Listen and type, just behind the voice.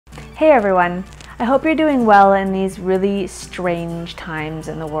Hey everyone! I hope you're doing well in these really strange times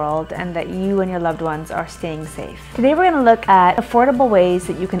in the world and that you and your loved ones are staying safe. Today we're going to look at affordable ways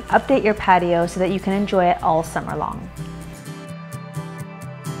that you can update your patio so that you can enjoy it all summer long.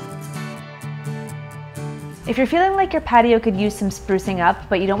 If you're feeling like your patio could use some sprucing up,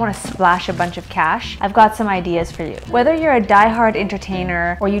 but you don't want to splash a bunch of cash, I've got some ideas for you. Whether you're a die-hard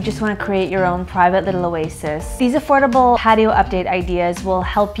entertainer or you just want to create your own private little oasis, these affordable patio update ideas will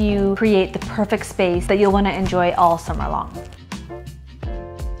help you create the perfect space that you'll want to enjoy all summer long.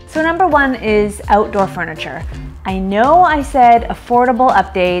 So number one is outdoor furniture. I know I said affordable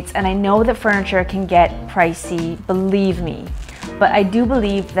updates, and I know that furniture can get pricey, believe me. But I do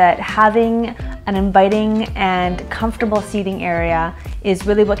believe that having an inviting and comfortable seating area is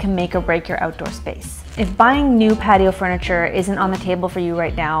really what can make or break your outdoor space. If buying new patio furniture isn't on the table for you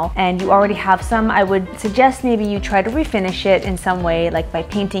right now and you already have some, I would suggest maybe you try to refinish it in some way, like by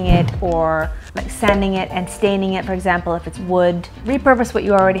painting it or like sanding it and staining it, for example, if it's wood. Repurpose what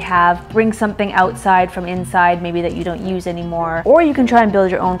you already have, bring something outside from inside, maybe that you don't use anymore. Or you can try and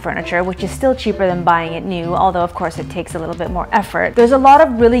build your own furniture, which is still cheaper than buying it new, although of course it takes a little bit more effort. There's a lot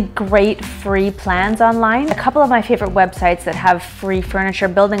of really great free plans online. A couple of my favorite websites that have free furniture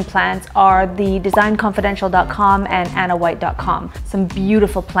building plans are the designconfidential.com and annawhite.com. Some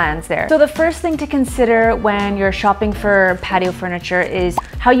beautiful plans there. So the first thing to consider when you're shopping for patio furniture is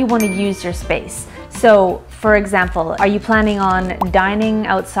how you want to use your space. So, for example, are you planning on dining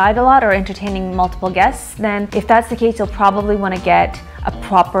outside a lot or entertaining multiple guests? Then if that's the case, you'll probably want to get a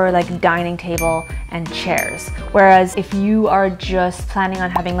proper dining table and chairs. Whereas if you are just planning on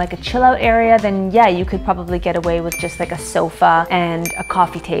having a chill out area, then yeah, you could probably get away with just a sofa and a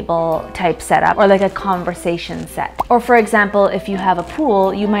coffee table type setup, or a conversation set. Or for example, if you have a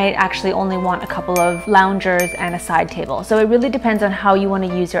pool, you might actually only want a couple of loungers and a side table. So it really depends on how you want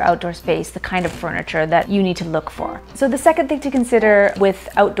to use your outdoor space, the kind of furniture that you need to look for. So the second thing to consider with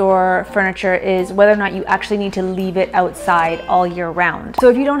outdoor furniture is whether or not you actually need to leave it outside all year round. So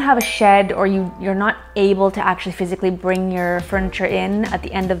if you don't have a shed or you're not able to actually physically bring your furniture in at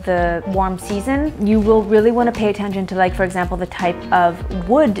the end of the warm season, you will really want to pay attention to for example, the type of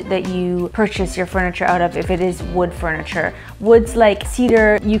wood that you purchase your furniture out of if it is wood furniture. Woods like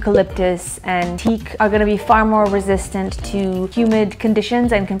cedar, eucalyptus, and teak are going to be far more resistant to humid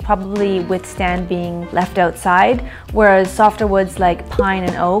conditions and can probably withstand being left outside, whereas softer woods like pine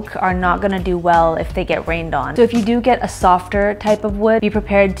and oak are not going to do well if they get rained on. So if you do get a softer type of wood, be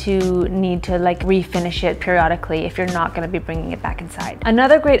prepared to need to refinish it periodically if you're not going to be bringing it back inside.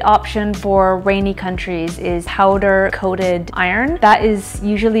 Another great option for rainy countries is powder coated iron. That is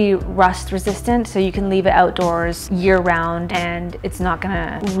usually rust resistant, so you can leave it outdoors year round and it's not going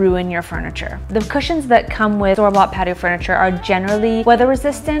to ruin your furniture. The cushions that come with store-bought patio furniture are generally weather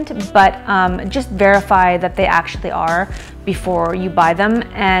resistant, but just verify that they actually are before you buy them.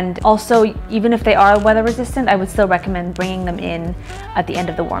 And also, even if they are weather resistant, I would still recommend bringing them in at the end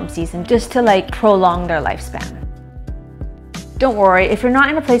of the warm season just to prolong their lifespan. Don't worry, if you're not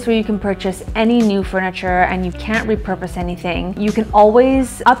in a place where you can purchase any new furniture and you can't repurpose anything, you can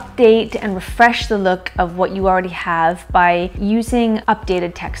always update and refresh the look of what you already have by using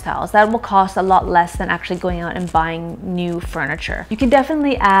updated textiles. That will cost a lot less than actually going out and buying new furniture. You can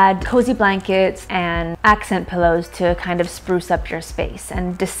definitely add cozy blankets and accent pillows to kind of spruce up your space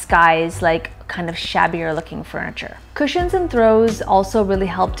and disguise kind of shabbier looking furniture. Cushions and throws also really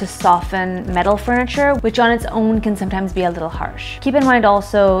help to soften metal furniture, which on its own can sometimes be a little harsh. Keep in mind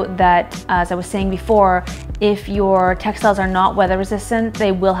also that, as I was saying before, if your textiles are not weather resistant,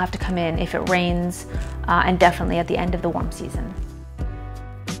 they will have to come in if it rains, and definitely at the end of the warm season.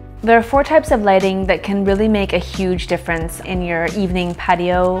 There are 4 types of lighting that can really make a huge difference in your evening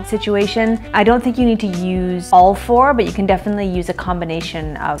patio situation. I don't think you need to use all 4, but you can definitely use a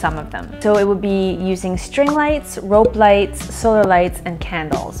combination of some of them. So it would be using string lights, rope lights, solar lights, and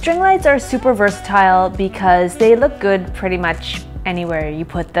candles. String lights are super versatile because they look good pretty much anywhere you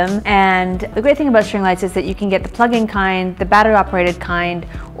put them. And the great thing about string lights is that you can get the plug-in kind, the battery operated kind,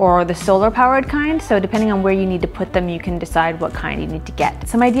 or the solar powered kind. So depending on where you need to put them, you can decide what kind you need to get.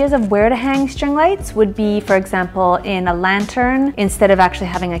 Some ideas of where to hang string lights would be, for example, in a lantern, instead of actually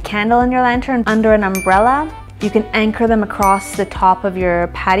having a candle in your lantern, under an umbrella. You can anchor them across the top of your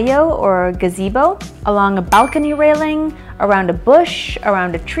patio or gazebo, along a balcony railing, around a bush,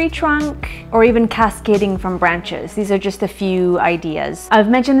 around a tree trunk, or even cascading from branches. These are just a few ideas. I've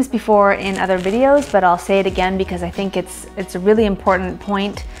mentioned this before in other videos, but I'll say it again because I think it's a really important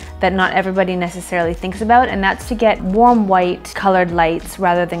point that not everybody necessarily thinks about, and that's to get warm white colored lights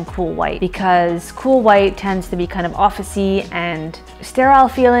rather than cool white, because cool white tends to be kind of officey and sterile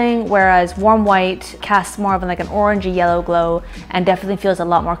feeling, whereas warm white casts more of like an orangey yellow glow and definitely feels a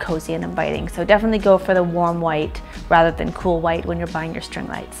lot more cozy and inviting. So definitely go for the warm white rather than cool white when you're buying your string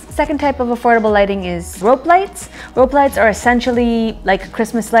lights. Second type of affordable lighting is rope lights. Rope lights are essentially like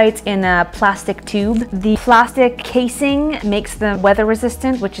Christmas lights in a plastic tube. The plastic casing makes them weather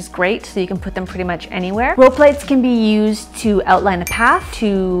resistant, which is great, so you can put them pretty much anywhere. Rope lights can be used to outline a path,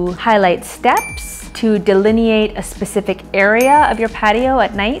 to highlight steps, to delineate a specific area of your patio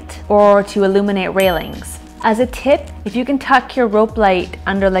at night, or to illuminate railings. As a tip, if you can tuck your rope light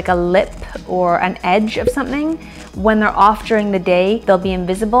under like a lip or an edge of something, when they're off during the day, they'll be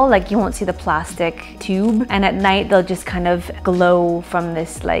invisible, like you won't see the plastic tube, and at night they'll just kind of glow from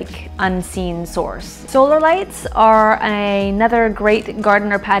this like unseen source. Solar lights are another great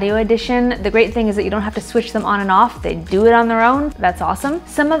garden or patio addition. The great thing is that you don't have to switch them on and off. They do it on their own. That's awesome.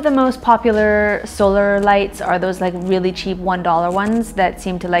 Some of the most popular solar lights are those like really cheap $1 ones that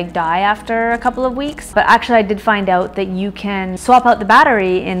seem to like die after a couple of weeks. But actually I did find out that you can swap out the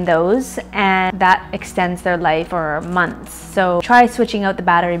battery in those, and that extends their life for months. So try switching out the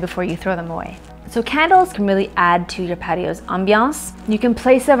battery before you throw them away. So candles can really add to your patio's ambiance. You can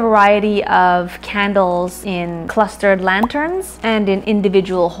place a variety of candles in clustered lanterns and in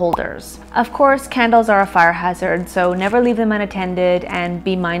individual holders. Of course, candles are a fire hazard, so never leave them unattended and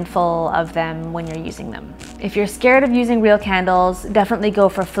be mindful of them when you're using them. If you're scared of using real candles, definitely go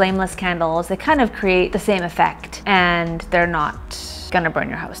for flameless candles. They kind of create the same effect and they're not gonna burn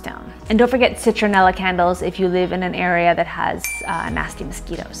your house down. And don't forget citronella candles if you live in an area that has nasty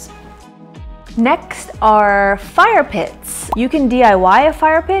mosquitoes. Next are fire pits. You can DIY a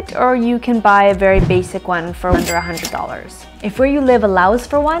fire pit, or you can buy a very basic one for under $100. If where you live allows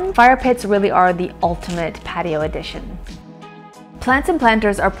for one, fire pits really are the ultimate patio addition. Plants and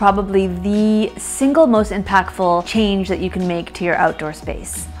planters are probably the single most impactful change that you can make to your outdoor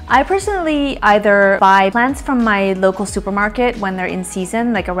space. I personally either buy plants from my local supermarket when they're in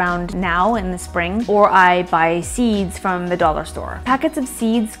season, like around now in the spring, or I buy seeds from the dollar store. Packets of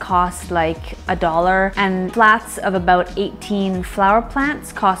seeds cost like $1, and flats of about 18 flower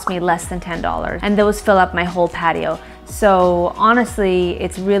plants cost me less than $10, and those fill up my whole patio. So honestly,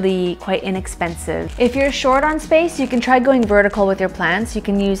 it's really quite inexpensive. If you're short on space, you can try going vertical with your plants. You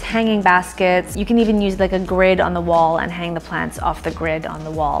can use hanging baskets. You can even use like a grid on the wall and hang the plants off the grid on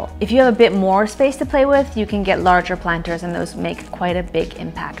the wall. If you have a bit more space to play with, you can get larger planters, and those make quite a big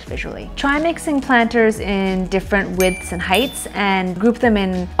impact visually. Try mixing planters in different widths and heights and group them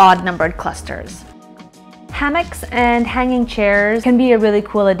in odd numbered clusters. Hammocks and hanging chairs can be a really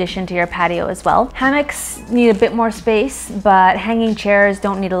cool addition to your patio as well. Hammocks need a bit more space, but hanging chairs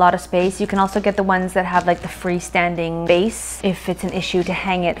don't need a lot of space. You can also get the ones that have like the freestanding base if it's an issue to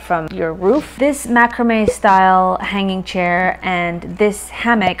hang it from your roof. This macrame style hanging chair and this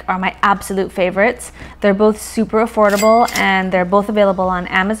hammock are my absolute favorites. They're both super affordable and they're both available on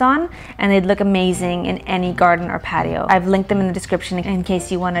Amazon, and they'd look amazing in any garden or patio. I've linked them in the description in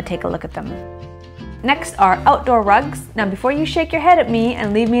case you want to take a look at them. Next are outdoor rugs. Now before you shake your head at me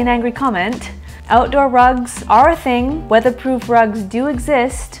and leave me an angry comment, outdoor rugs are a thing. Weatherproof rugs do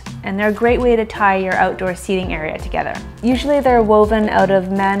exist, and they're a great way to tie your outdoor seating area together. Usually they're woven out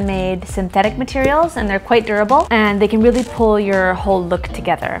of man-made synthetic materials, and they're quite durable, and they can really pull your whole look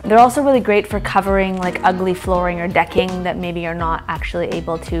together. They're also really great for covering like ugly flooring or decking that maybe you're not actually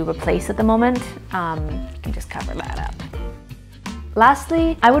able to replace at the moment. You can just cover that up.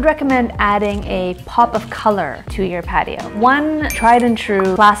 Lastly, I would recommend adding a pop of color to your patio. One tried and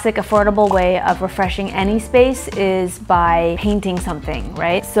true, classic, affordable way of refreshing any space is by painting something,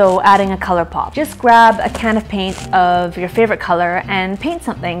 right? So adding a color pop. Just grab a can of paint of your favorite color and paint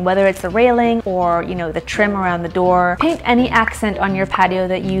something, whether it's the railing or, you know, the trim around the door. Paint any accent on your patio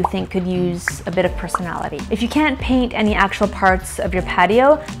that you think could use a bit of personality. If you can't paint any actual parts of your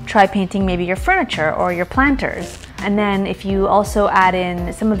patio, try painting maybe your furniture or your planters. And then if you also add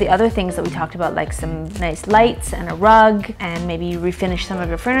in some of the other things that we talked about, like some nice lights and a rug, and maybe you refinish some of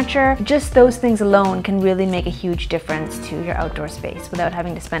your furniture, just those things alone can really make a huge difference to your outdoor space without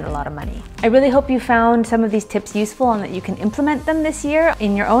having to spend a lot of money. I really hope you found some of these tips useful and that you can implement them this year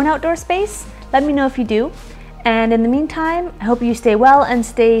in your own outdoor space. Let me know if you do. And in the meantime, I hope you stay well and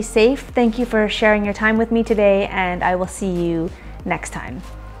stay safe. Thank you for sharing your time with me today, and I will see you next time.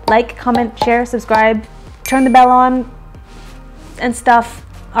 Like, comment, share, subscribe, turn the bell on, and stuff.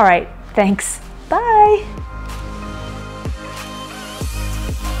 All right, thanks. Bye.